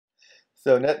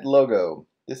So NetLogo,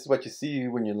 this is what you see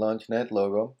when you launch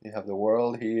NetLogo. You have the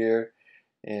world here,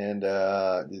 and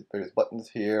there's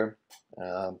buttons here.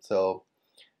 So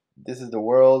this is the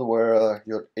world where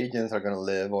your agents are going to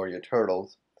live, or your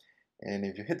turtles. And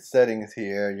if you hit settings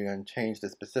here, you're going to change the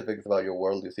specifics about your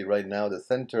world. You see right now the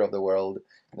center of the world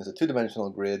is a two-dimensional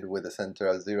grid with the center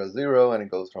as 0, 0, and it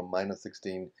goes from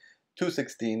 -16 to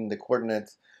 16. The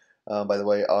coordinates, by the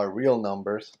way, are real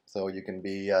numbers, so you can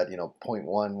be at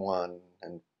 0.11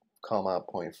 and comma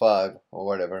 0.5 or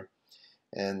whatever.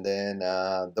 And then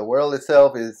the world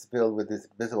itself is filled with these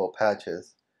visible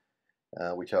patches,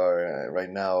 which are right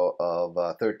now of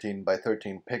 13 by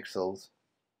 13 pixels.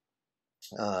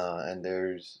 And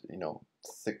there's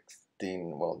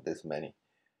 16, well, this many.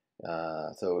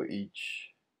 So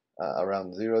each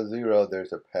around 0, 0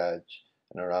 there's a patch,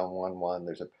 and around 1, 1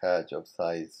 there's a patch of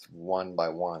size 1 by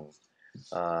 1,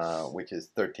 which is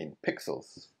 13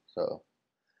 pixels. So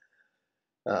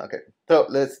okay, so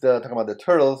let's talk about the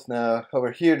turtles now. Over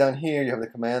here, down here, you have the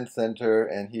command center,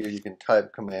 and here you can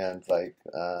type commands like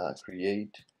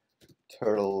create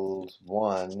turtles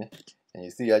 1, and you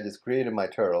see I just created my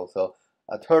turtle. So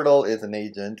a turtle is an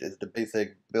agent, is the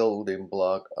basic building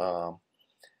block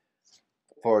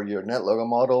for your NetLogo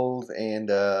models, and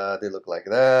they look like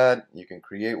that. You can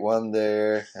create one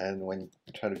there, and when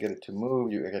you try to get it to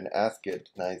move, you can ask it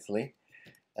nicely.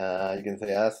 You can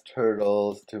say ask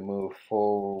turtles to move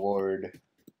forward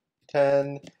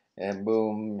 10, and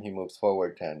boom, he moves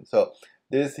forward 10. So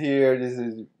this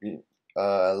is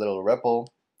a little REPL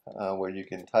where you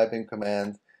can type in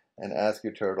commands and ask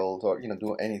your turtles, or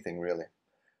do anything really.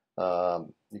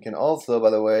 You can also, by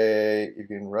the way, you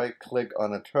can right click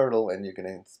on a turtle and you can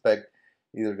inspect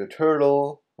either the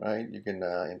turtle, right? You can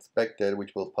inspect it,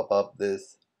 which will pop up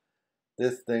this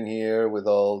thing here with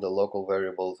all the local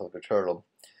variables of the turtle.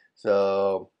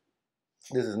 So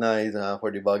this is nice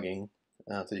for debugging.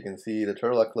 So you can see the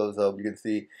turtle at close up. You can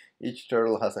see each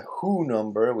turtle has a who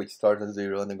number, which starts at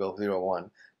 0 and then goes 0,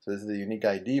 1. So this is a unique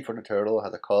ID for the turtle. It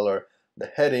has a color, the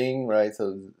heading, right?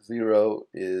 So 0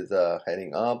 is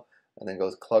heading up and then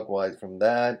goes clockwise from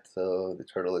that. So the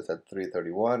turtle is at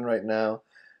 331 right now.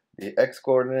 The x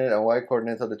coordinate and y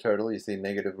coordinates of the turtle, you see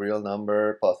negative real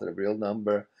number, positive real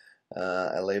number,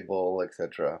 a label,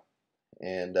 etc.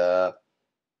 And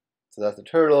so that's the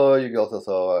turtle. You can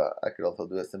also, I could also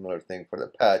do a similar thing for the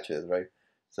patches, right?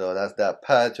 So that's that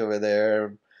patch over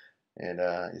there, and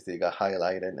you see it got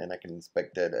highlighted, and I can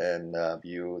inspect it and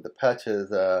view the patches.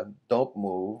 Don't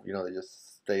move, they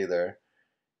just stay there,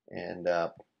 and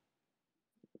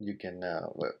you can,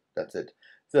 well, that's it.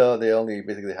 So they only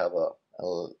basically have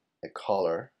a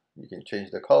color. You can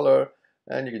change the color,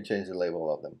 and you can change the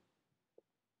label of them.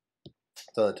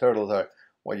 So the turtles are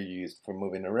what you use for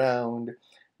moving around.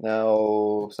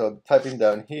 Now, so typing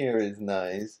down here is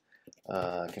nice.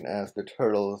 I can ask the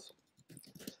turtles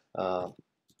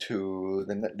to,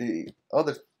 the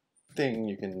other thing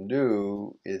you can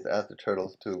do is ask the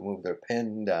turtles to move their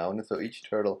pen down. So each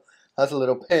turtle has a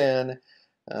little pen,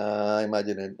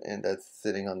 imagine it, and that's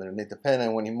sitting underneath the pen.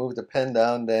 And when he moves the pen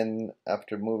down, then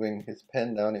after moving his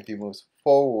pen down, if he moves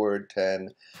forward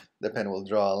 10, the pen will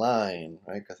draw a line,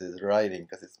 right? Because he's writing,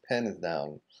 because his pen is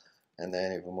down. And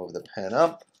then if we move the pen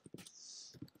up,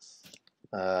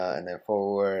 and then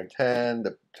forward 10,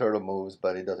 the turtle moves,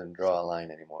 but it doesn't draw a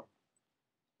line anymore.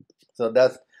 So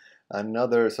that's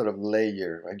another sort of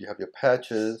layer, right? You have your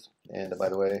patches, and by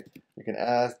the way, you can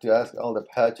ask all the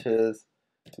patches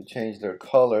to change their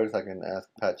colors. I can ask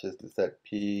patches to set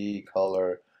P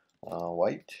color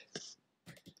white,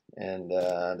 and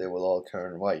they will all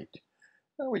turn white,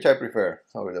 which I prefer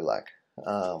over the black.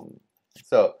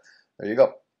 So there you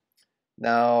go.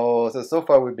 Now, so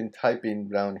far we've been typing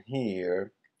down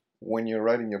here. When you're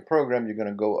writing your program, you're going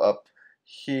to go up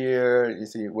here. You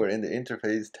see we're in the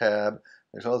interface tab.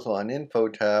 There's also an info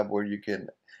tab where you can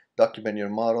document your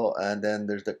model, and then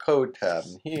there's the code tab.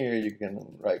 And here you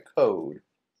can write code.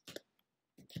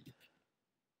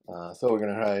 So we're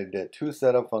going to write the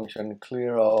toSetup function,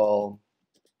 clear all,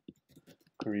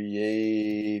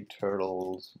 create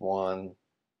turtles 1,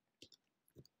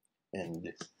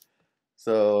 end.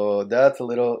 So that's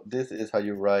this is how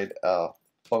you write a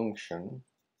function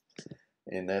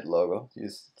in NetLogo. You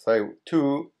say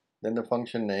to, then the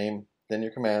function name, then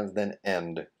your commands, then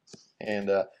end.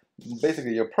 And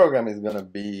basically your program is going to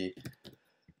be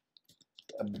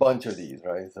a bunch of these,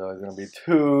 right? So it's going to be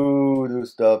to, do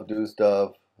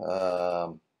stuff,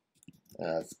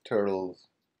 turtles,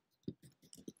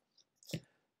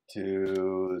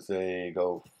 to say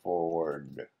go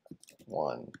forward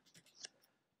 1.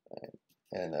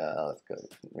 And let's go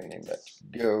rename that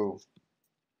go.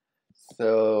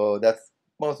 So that's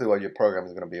mostly what your program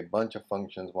is going to be, a bunch of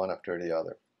functions, one after the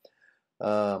other.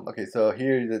 Okay, so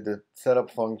here the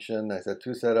setup function, I said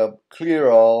to setup, clear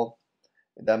all,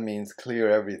 that means clear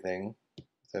everything.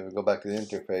 So if we go back to the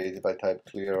interface, if I type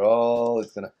clear all,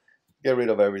 it's going to get rid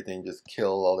of everything, just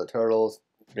kill all the turtles,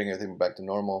 bring everything back to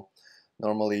normal.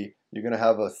 Normally, you're going to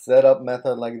have a setup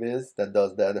method like this that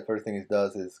does that. The first thing it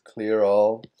does is clear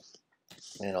all,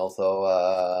 and also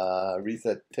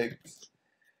reset ticks.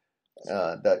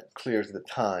 That clears the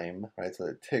time, right? So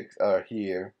the ticks are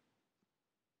here.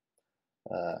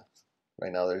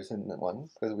 Right now there isn't one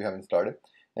because we haven't started.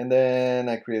 And then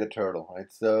I create a turtle, right?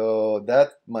 So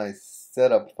that's my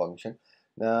setup function.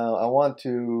 Now I want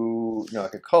to, I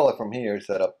could call it from here,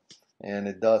 setup, and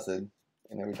it does it.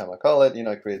 And every time I call it,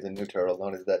 it creates a new turtle.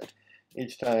 Notice that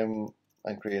each time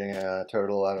I'm creating a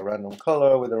turtle out of random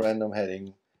color with a random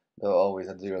heading, they're always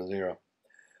at 0, 0.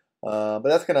 But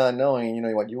that's kind of annoying.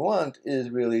 What you want is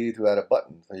really to add a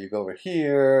button. So you go over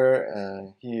here,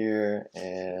 and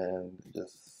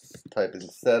just type in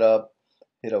setup,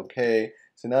 hit OK.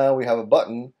 So now we have a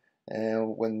button,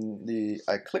 and when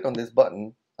I click on this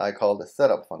button, I call the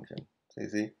setup function. So you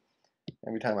see,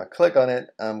 every time I click on it,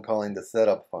 I'm calling the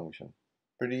setup function.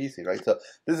 Pretty easy, right? So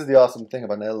this is the awesome thing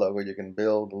about NetLogo. You can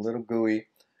build a little GUI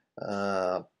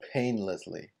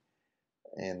painlessly,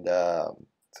 and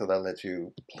so that lets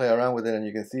you play around with it, and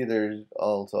you can see there's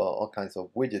also all kinds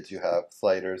of widgets you have,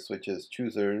 sliders, switches,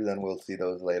 choosers, and we'll see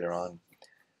those later on.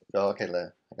 So okay,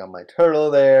 I got my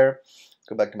turtle there. Let's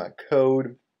go back to my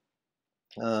code.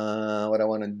 What I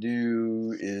want to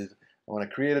do is I want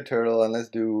to create a turtle, and let's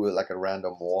do like a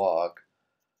random walk.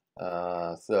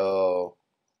 So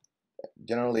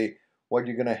generally what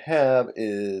you're gonna have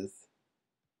is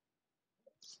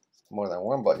more than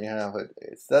one button. You have a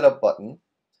setup button,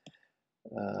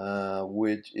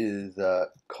 which is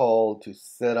called to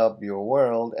set up your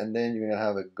world, and then you're gonna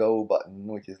have a go button,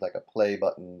 which is like a play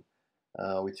button,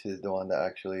 which is the one that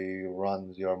actually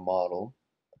runs your model.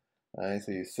 Alright,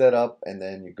 so you set up and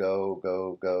then you go,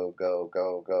 go, go, go,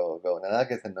 go, go, go. Now that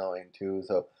gets annoying too,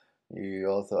 so you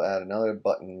also add another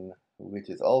button, which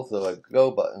is also a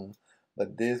go button,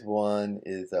 but this one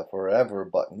is a forever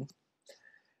button.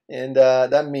 And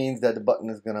that means that the button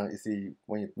is gonna, you see,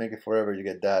 when you make it forever, you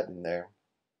get that in there.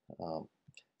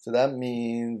 So that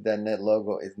means that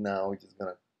NetLogo is now just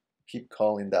gonna keep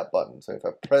calling that button. So if I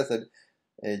press it,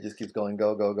 it just keeps going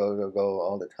go, go, go, go, go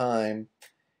all the time.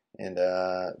 And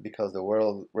because the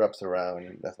world wraps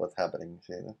around, that's what's happening.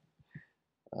 See?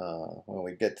 When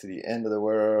we get to the end of the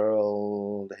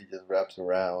world, he just wraps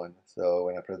around. So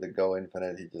when I press the go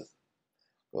infinite, he just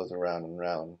goes around and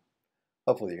around.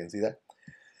 Hopefully you can see that.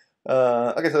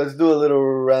 Okay, so let's do a little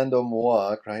random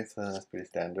walk, right? So that's pretty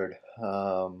standard.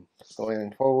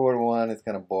 Going forward one is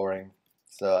kind of boring.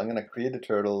 So I'm gonna create the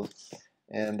turtles,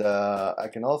 and I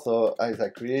can also, as I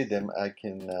create them, I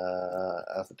can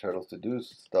ask the turtles to do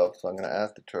stuff. So I'm gonna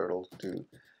ask the turtles to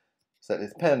set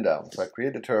his pen down. So I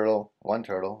create the turtle, one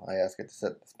turtle, I ask it to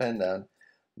set his pen down.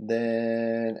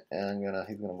 Then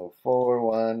he's gonna move forward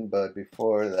one, but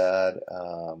before that,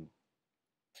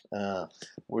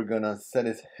 we're gonna set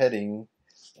his heading,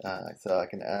 so I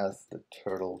can ask the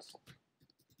turtles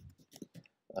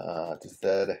to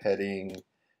set a heading,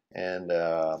 and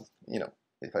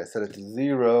if I set it to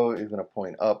 0, it's gonna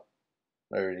point up.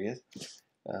 There it is.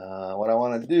 What I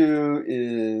want to do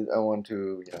is I want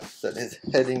to set his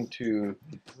heading to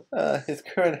his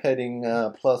current heading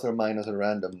plus or minus a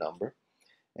random number,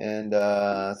 and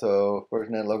so of course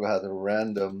NetLogo has a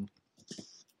random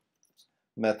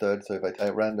method. So if I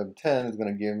type random 10, it's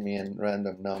going to give me a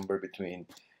random number between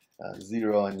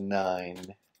 0 and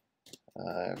 9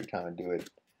 every time I do it.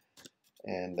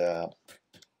 And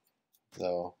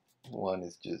so 1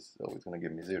 is just always going to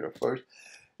give me 0 first.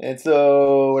 And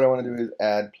so what I want to do is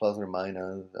add plus or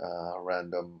minus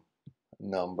random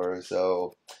number.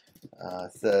 So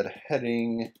set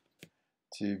heading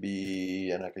to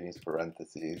be, and I can use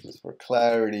parentheses just for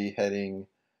clarity, heading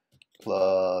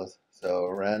plus, so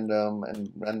random,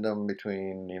 and random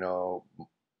between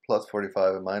plus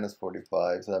 45 and minus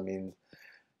 45, so that means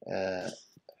a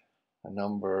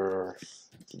number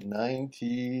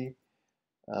 90,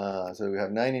 so we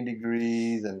have 90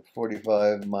 degrees, and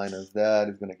 45 minus that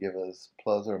is going to give us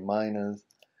plus or minus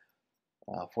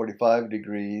 45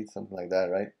 degrees, something like that,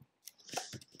 right?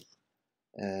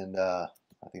 And I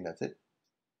think that's it.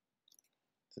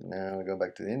 So now we go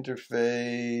back to the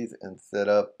interface and set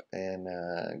up and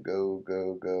go,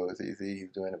 go, go. So you see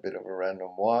he's doing a bit of a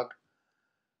random walk.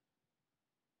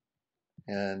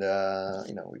 And,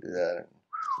 we do that and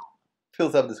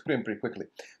fills up the screen pretty quickly.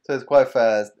 So it's quite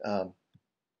fast.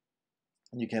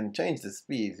 You can change the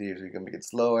speed here, so you can make it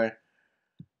slower,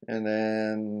 and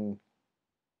then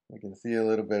we can see a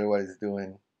little bit of what it's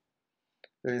doing.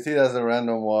 So you see that's a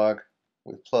random walk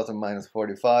with plus or minus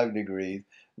 45 degrees.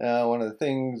 Now, one of the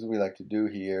things we like to do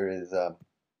here is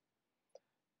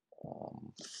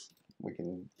we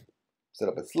can set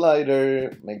up a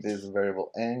slider, make this a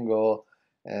variable angle,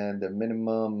 and the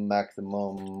minimum,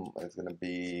 maximum is going to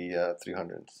be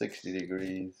 360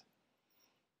 degrees.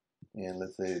 And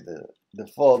let's say the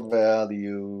default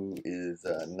value is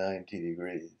 90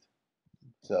 degrees.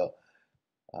 So,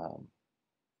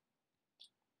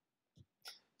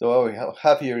 so what we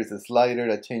have here is a slider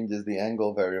that changes the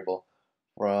angle variable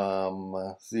from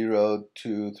 0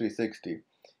 to 360.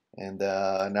 And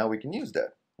now we can use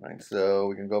that, right? So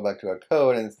we can go back to our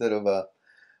code, and instead of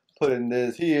putting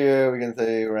this here, we can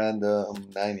say random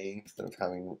 90. Instead of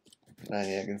having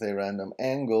 90, I can say random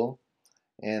angle.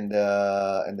 And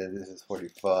then this is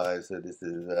 45, so this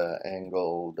is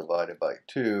angle divided by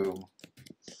 2.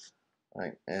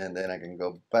 Right, and then I can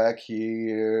go back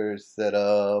here, set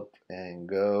up, and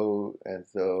go, and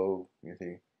so you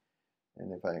see,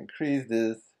 and if I increase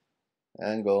this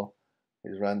angle,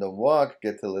 his random walk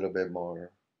gets a little bit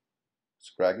more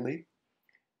scraggly,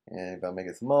 and if I make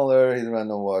it smaller, his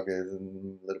random walk is a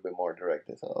little bit more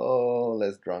directed. So, oh,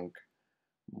 less drunk,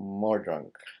 more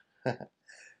drunk.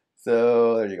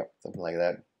 So there you go, something like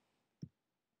that.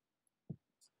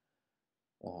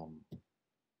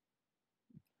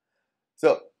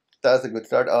 So that's a good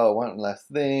start. Oh, one last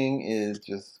thing is,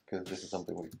 just because this is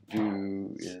something we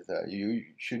do, is you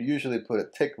should usually put a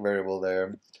tick variable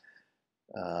there,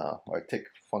 or a tick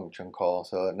function call.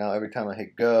 So now every time I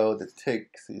hit go, the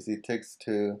ticks, you see ticks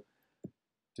 2,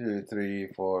 2, 3,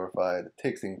 4, 5, the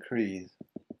ticks increase.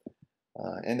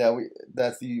 And we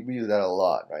use that a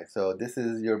lot, right? So this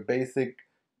is your basic,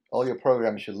 all your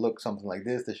programs should look something like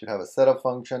this. They should have a setup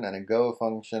function and a go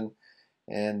function.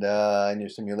 And in your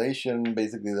simulation,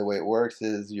 basically the way it works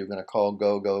is you're going to call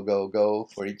go, go, go, go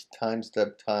for each time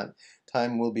step.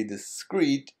 Time will be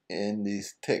discrete in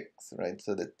these ticks, right?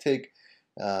 So the tick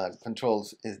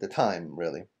controls is the time,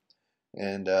 really.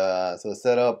 And so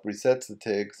setup resets the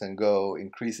ticks, and go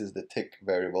increases the tick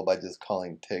variable by just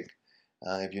calling tick.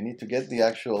 If you need to get the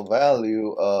actual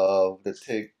value of the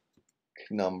tick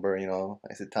number, you know,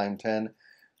 I said time 10,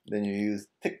 then you use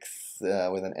ticks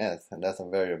with an S, and that's a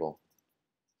variable.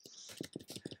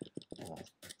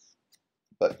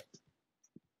 But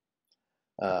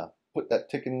put that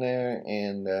tick in there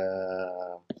and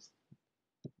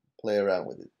play around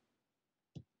with it.